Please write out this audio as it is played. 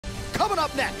Coming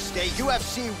up next, a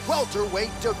UFC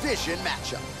welterweight division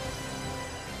matchup.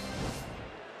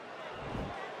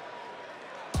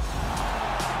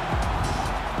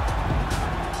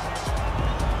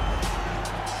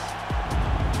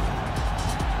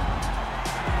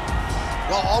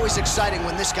 Well, always exciting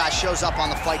when this guy shows up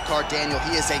on the fight card, Daniel.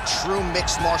 He is a true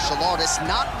mixed martial artist.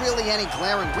 Not really any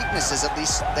glaring weaknesses, at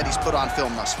least, that he's put on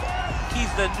film thus far.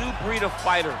 He's the new breed of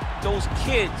fighter. Those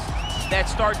kids that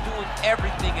start doing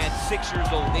everything at 6 years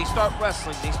old. They start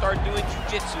wrestling, they start doing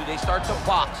jiu-jitsu, they start to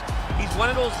box. He's one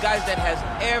of those guys that has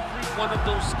every one of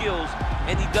those skills,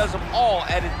 and he does them all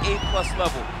at an A+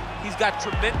 level. He's got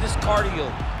tremendous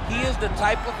cardio. He is the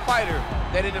type of fighter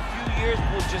that in a few years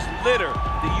will just litter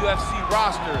the UFC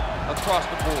roster across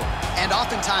the board. And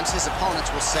oftentimes his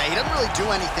opponents will say he doesn't really do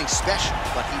anything special,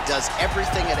 but he does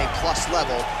everything at A+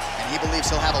 level, and he believes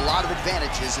he'll have a lot of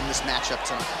advantages in this matchup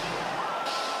tonight.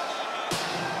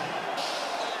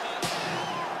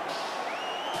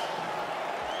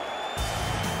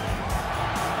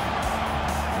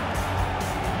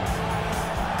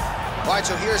 All right,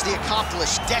 so here's the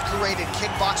accomplished, decorated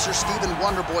kickboxer Stephen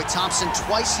Wonderboy Thompson.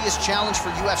 Twice he has challenged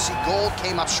for UFC gold,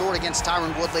 came up short against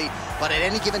Tyron Woodley, but at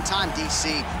any given time,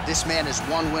 DC, this man is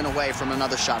one win away from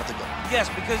another shot at the gold. Yes,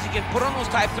 because you can put on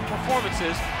those types of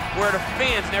performances where the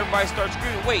fans and everybody starts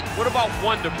screaming, wait, what about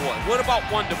Wonderboy? What about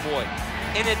Wonderboy?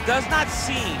 And it does not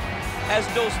seem as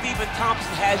though Stephen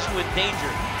Thompson has you in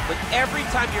danger, but every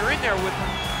time you're in there with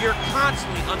him, you're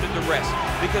constantly under duress,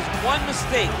 because one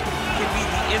mistake can be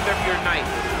the end of your night.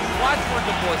 You watch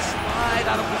Wonderboy slide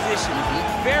out of position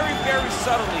very, very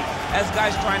subtly as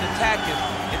guys trying to attack him.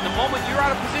 And the moment you're out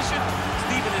of position,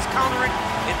 Stephen is countering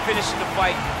and finishing the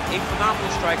fight. A phenomenal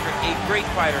striker, a great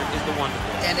fighter is the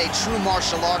Wonderboy. And a true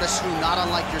martial artist who, not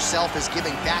unlike yourself, is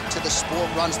giving back to the sport,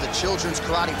 runs the children's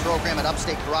karate program at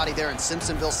Upstate Karate there in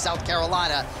Simpsonville, South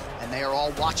Carolina. And they are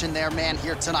all watching their man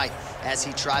here tonight as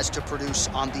he tries to produce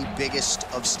on the biggest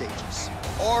of stages.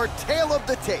 Our tale of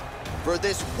the tape for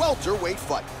this welterweight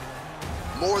fight.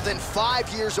 More than 5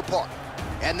 years apart,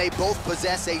 and they both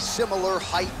possess a similar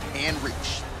height and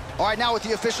reach. All right, now with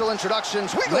the official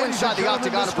introductions, we go inside the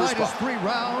octagon of Bruce Bout. This fight is 3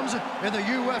 rounds in the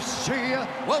UFC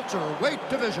welterweight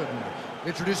division.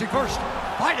 Introducing first,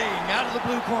 fighting out of the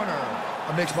blue corner,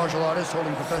 a mixed martial artist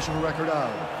holding a professional record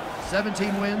of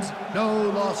 17 wins, no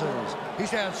losses. He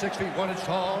stands 6 feet 1 inch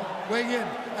tall, weighing in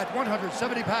at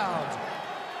 170 pounds.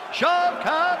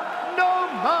 Shavkat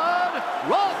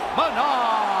Rakhmonov.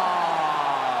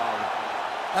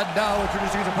 And now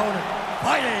introducing his opponent,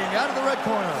 fighting out of the red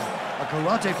corner, a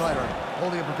karate fighter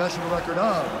holding a professional record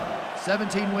of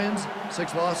 17 wins,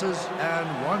 6 losses, and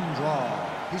 1 draw.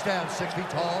 He stands 6 feet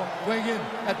tall, weighing in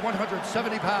at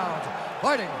 170 pounds,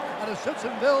 fighting out of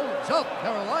Simpsonville, South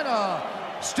Carolina,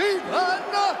 Stephen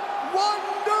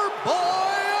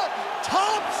Wonderboy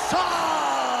Thompson!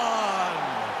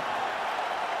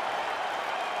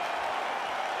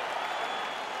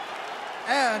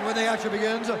 And when the action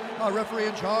begins, our referee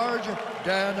in charge,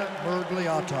 Dan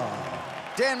Mergliata.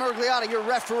 Dan Mergliata, your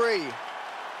referee.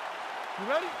 You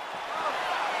ready?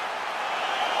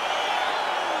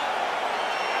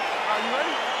 Are you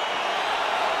ready?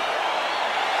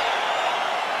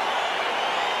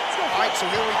 All right, so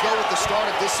here we go with the start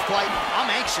of this fight.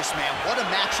 I'm anxious, man. What a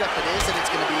matchup it is, and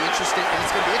it's going to be interesting. And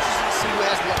it's going to be interesting to see who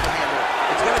has the upper hand.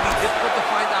 It's going to be difficult to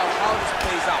find out how this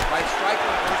plays out, right?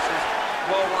 Striker versus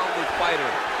well-rounded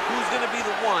fighter. Who's going to be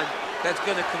the one that's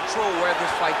going to control where this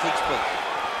fight takes place?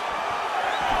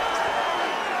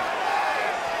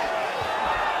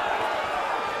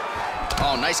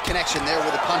 Oh, nice connection there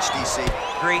with a punch, DC.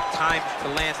 Great time to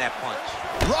land that punch.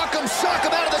 Rock 'em, sock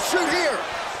 'em out of the chute here.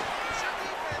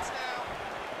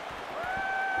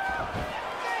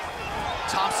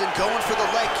 Thompson going for the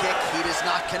leg kick. He does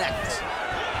not connect.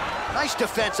 Nice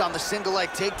defense on the single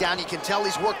leg takedown. You can tell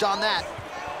he's worked on that.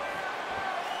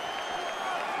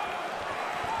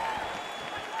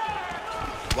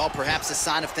 Well, perhaps a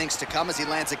sign of things to come as he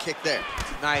lands a kick there.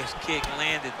 Nice kick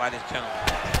landed by this gentleman.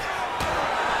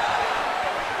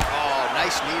 Oh,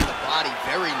 nice knee to the body.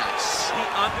 Very nice. He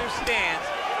understands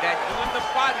that doing the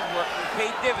body work will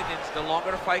pay dividends the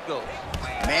longer the fight goes.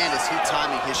 Man, is he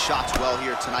timing his shots well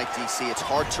here tonight, DC. It's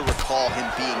hard to recall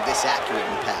him being this accurate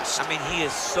in the past. I mean, he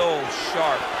is so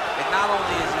sharp. And not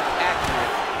only is he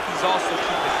accurate, he's also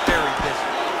keeping very busy.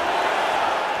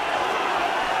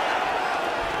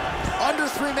 Under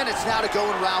 3 minutes now to go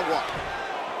in round 1.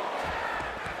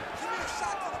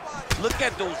 Look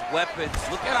at those weapons.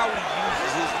 Look at how he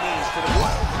uses his knees to the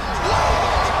body.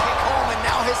 Kick home, and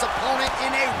now his opponent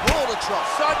in a world of trouble.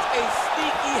 Such a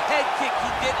sneaky head kick. He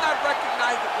did not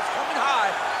recognize it was coming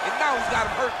high, and now he's got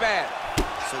him hurt bad.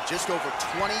 So just over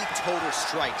 20 total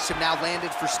strikes have now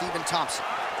landed for Stephen Thompson.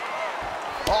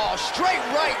 Oh, straight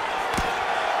right.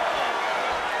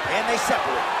 And they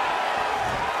separate.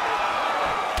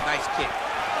 Nice kick.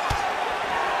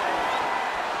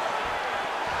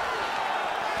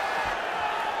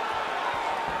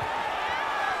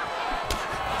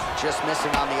 Just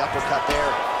missing on the uppercut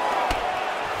there.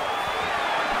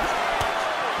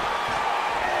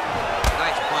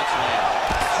 Nice punch land.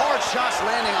 Hard shots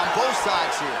landing on both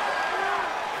sides here.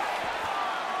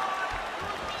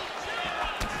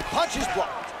 Punches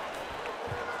blocked.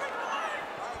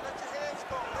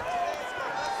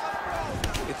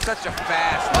 It's such a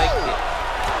fast leg kick.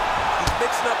 He's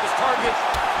mixing up his targets.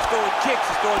 He's throwing kicks.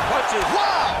 He's throwing punches.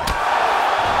 Wow!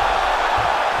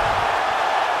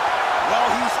 Well,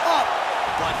 he's up,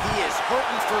 but he is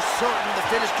hurting for certain. The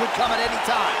finish could come at any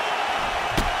time.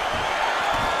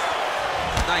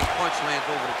 Nice punch lands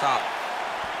over the top.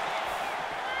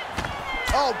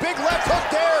 Oh, big left hook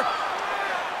there.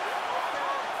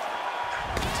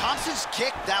 Thompson's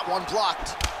kick, that one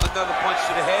blocked. Another punch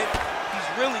to the head. He's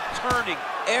really turning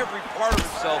every part of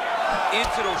himself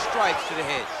into those strikes to the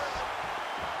head.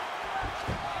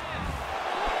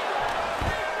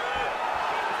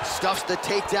 Stuffs the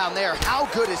takedown there. How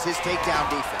good is his takedown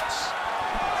defense?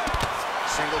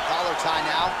 Single collar tie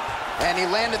now. And he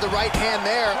landed the right hand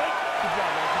there.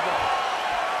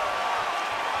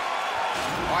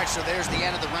 All right, so there's the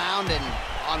end of the round, and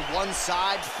on one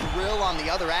side, thrill, on the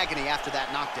other, agony after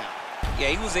that knockdown. Yeah,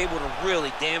 he was able to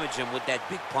really damage him with that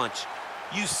big punch.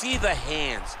 You see the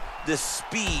hands, the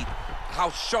speed, how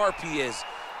sharp he is,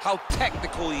 how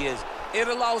technical he is. It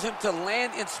allows him to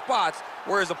land in spots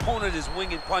where his opponent is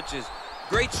winging punches.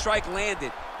 Great strike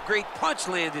landed, great punch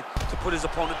landed to put his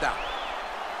opponent down.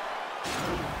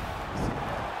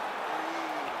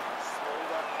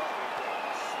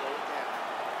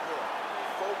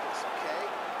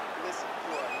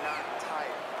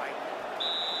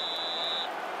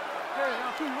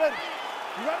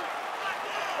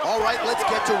 All right, let's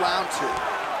get to round two.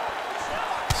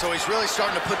 So he's really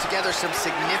starting to put together some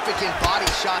significant body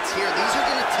shots here. These are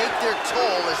going to take their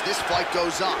toll as this fight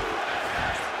goes on.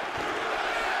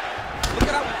 Look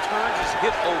at how he turns his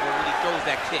hip over when he throws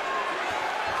that kick.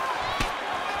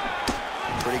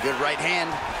 Pretty good right hand.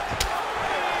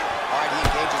 All right, he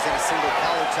engages in a single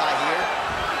collar tie here.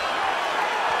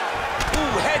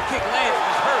 Ooh, head kick lands,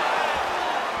 he's hurt.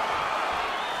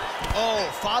 Oh,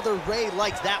 Father Ray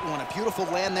liked that one. A beautiful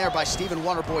land there by Stephen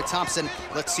Wonderboy Thompson.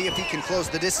 Let's see if he can close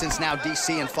the distance now,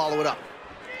 DC, and follow it up.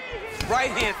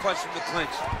 Right hand punch from the clinch.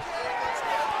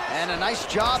 And a nice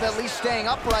job at least staying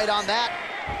upright on that.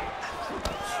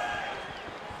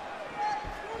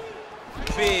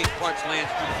 Big punch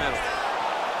lands through the middle.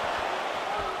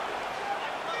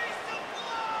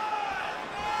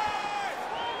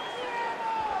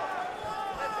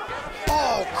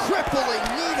 Oh, crippling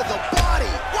knee to the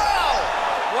body. Wow!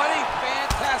 What a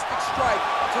fantastic strike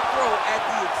to throw at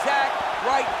the exact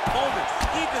right moment.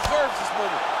 He deserves this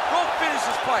moment. Go finish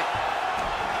this fight.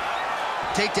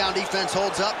 Takedown defense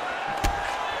holds up.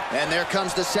 And there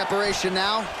comes the separation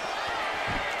now.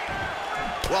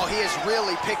 Well, he has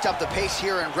really picked up the pace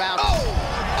here in round. Oh!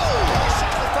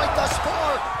 The fight thus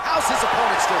far. How's his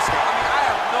opponent still standing? I mean, I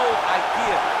have no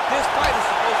idea. This fight is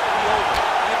supposed to be over.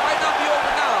 And it might not be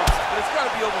over now, but it's got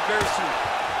to be over very soon.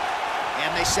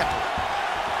 And they separate.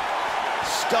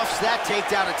 Stuffs that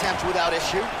takedown attempt without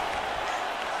issue.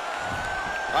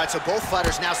 All right, so both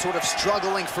fighters now sort of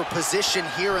struggling for position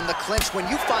here in the clinch. When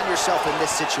you find yourself in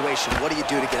this situation, what do you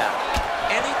do to get out of it?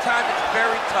 Anytime it's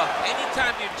very tough,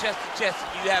 anytime you're chest to chest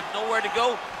and you have nowhere to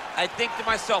go, I think to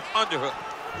myself, underhook.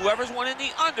 Whoever's winning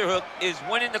the underhook is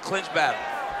winning the clinch battle.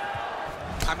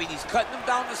 I mean, he's cutting them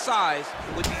down to size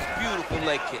with these beautiful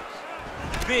leg kicks.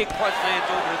 Big punch lands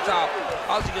over the top.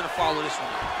 How's he gonna follow this one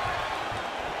up?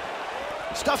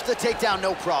 Stuffs the takedown,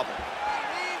 no problem.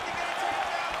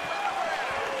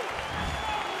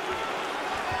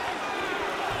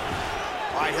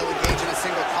 All right, he'll engage in a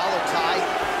single collar tie.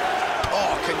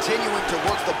 Oh, continuing to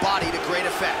work the body to great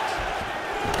effect.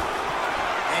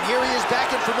 And here he is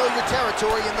back in familiar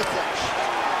territory in the clinch.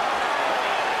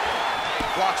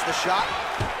 Blocks the shot.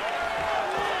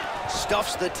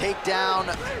 Stuffs the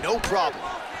takedown, no problem.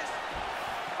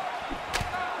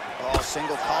 Oh,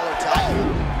 single collar tie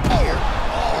here.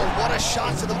 Oh, what a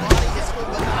shot to the body. His foot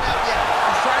not out yet.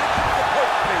 He's trying to keep the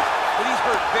poke face, but he's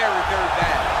hurt very, very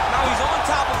bad. Now he's on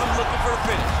top of him looking for a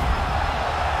finish.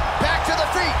 Back to the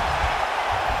feet.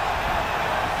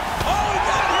 Oh, he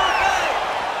got hurt bad.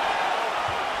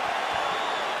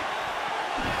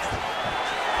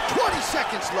 20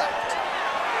 seconds left.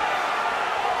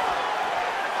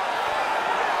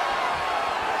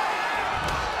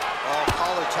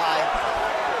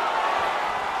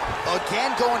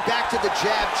 Again, going back to the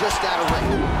jab just out of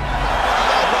range.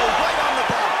 Elbow right on the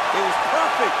back. It was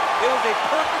perfect. It was a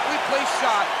perfectly placed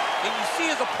shot, and you see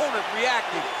his opponent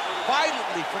reacting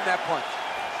violently from that punch.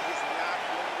 He's not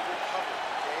going to recover,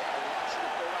 okay? I want you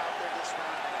to go out there this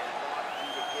round, and I want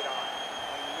you to get on.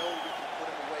 I know we can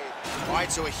put him away. All right,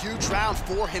 so a huge round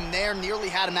for him there. Nearly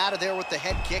had him out of there with the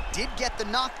head kick. Did get the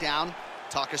knockdown.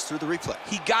 Talk us through the replay.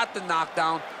 He got the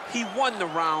knockdown. He won the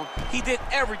round. He did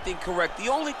everything correct. The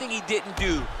only thing he didn't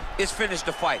do is finish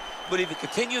the fight. But if he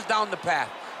continues down the path,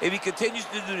 if he continues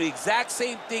to do the exact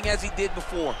same thing as he did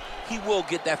before, he will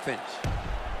get that finish.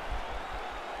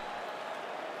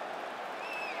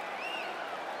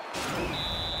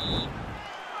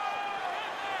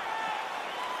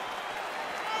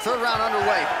 Third round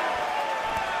underway.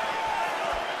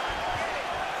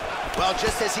 Well,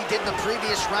 just as he did in the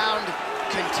previous round,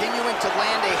 continuing to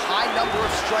land a high number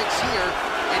of strikes here,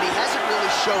 and he hasn't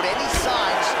really showed any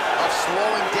signs of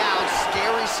slowing down.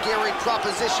 Scary, scary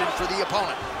proposition for the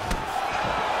opponent.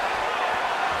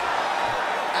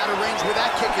 Out of range with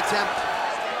that kick attempt.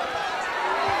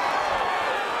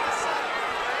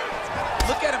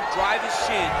 Look at him drive his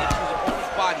shin into his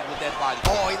opponent's body with that body.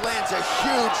 Oh, he lands a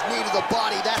huge knee to the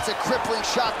body. That's a crippling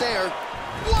shot there.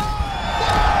 Whoa!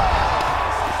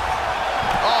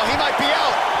 Oh, he might be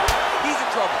out. He's in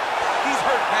trouble. He's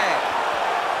hurt bad.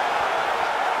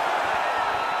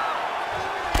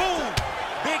 Boom!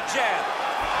 Big jab.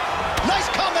 Nice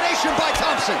combination by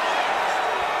Thompson.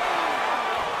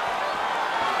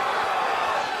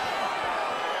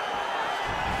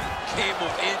 Came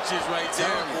of inches right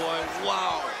there, boys.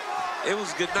 Wow. It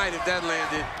was a good night if that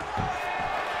landed.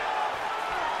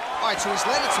 All right, so he's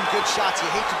landed some good shots. You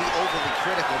hate to be overly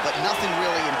critical, but nothing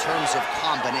really in terms of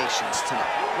combinations tonight.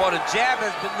 Well, the jab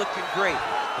has been looking great.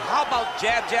 How about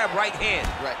jab, jab, right hand?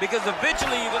 Right. Because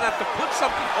eventually you're going to have to put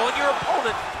something on your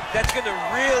opponent that's going to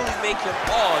really make him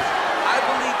pause. I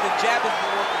believe the jab has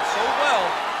been working so well,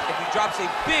 if he drops a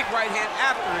big right hand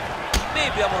after it, he may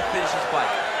be able to finish his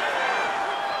fight.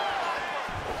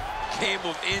 Game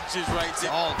of inches right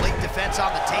there. Oh, late defense on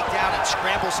the takedown and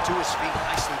scrambles to his feet.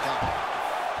 Nicely done.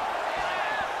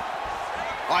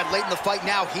 All right, late in the fight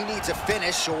now, he needs a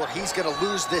finish or he's going to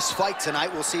lose this fight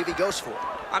tonight. We'll see if he goes for it.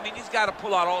 I mean, he's got to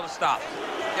pull out all the stops.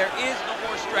 There is no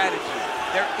more strategy.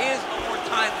 There is no more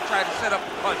time to try to set up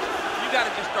the punch. You got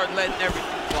to just start letting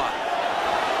everything fly.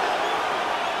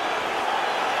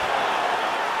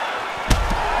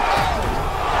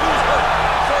 Who's hurt?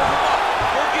 Serve him up.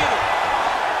 Go get him.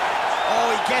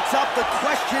 Oh, he gets up. The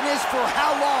question is for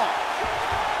how long?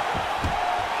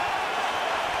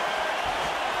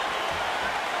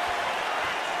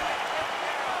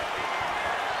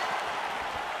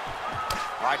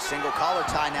 All right, single collar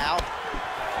tie now.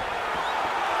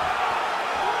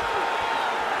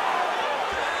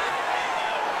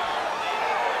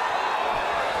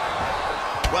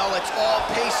 Well, it's all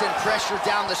pace and pressure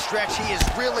down the stretch. He is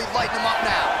really lighting him up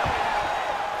now.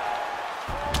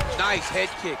 Nice head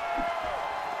kick.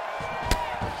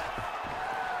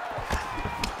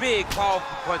 Big,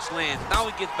 powerful punch lands. Now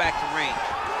he gets back to range.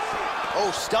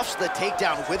 Oh, stuffs the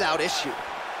takedown without issue.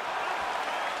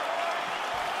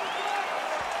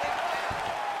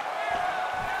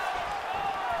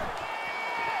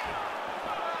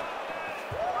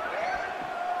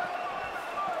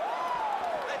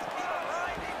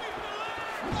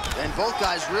 And both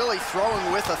guys really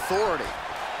throwing with authority.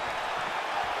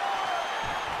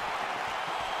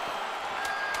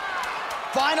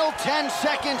 Final 10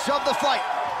 seconds of the fight.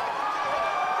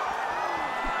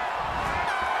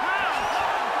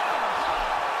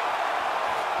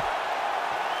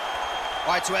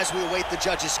 All right, so as we await the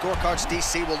judges' scorecards,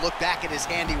 DC will look back at his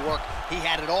handiwork. He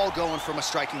had it all going from a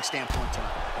striking standpoint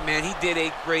tonight. Man, he did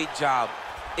a great job.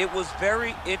 It was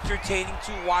very entertaining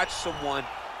to watch someone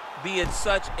be in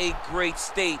such a great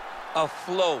state of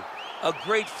flow, a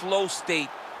great flow state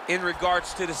in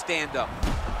regards to the stand-up.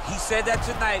 He said that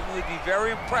tonight we would be very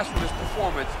impressed with his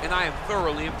performance, and I am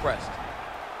thoroughly impressed.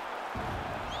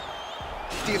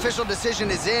 The official decision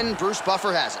is in. Bruce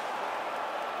Buffer has it.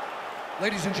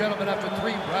 Ladies and gentlemen, after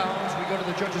 3 rounds, we go to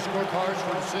the judges' scorecards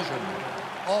for decision.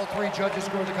 All 3 judges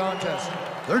scored the contest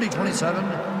 30-27,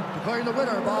 declaring the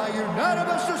winner by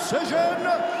unanimous decision,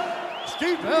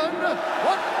 Stephen Wonderboy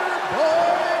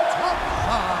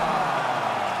Thompson.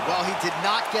 Well, he did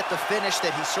not get the finish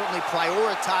that he certainly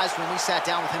prioritized when we sat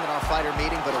down with him at our fighter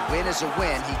meeting, but a win is a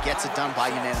win. He gets it done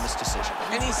by unanimous decision.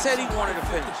 And he said he wanted to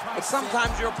finish, but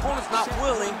sometimes your opponent's not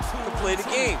willing to play the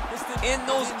game. In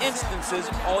those instances,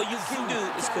 all you can do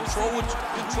is control what you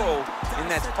can control, and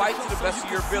that's fight to the best of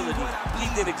your ability. He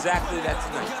did exactly that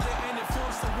tonight.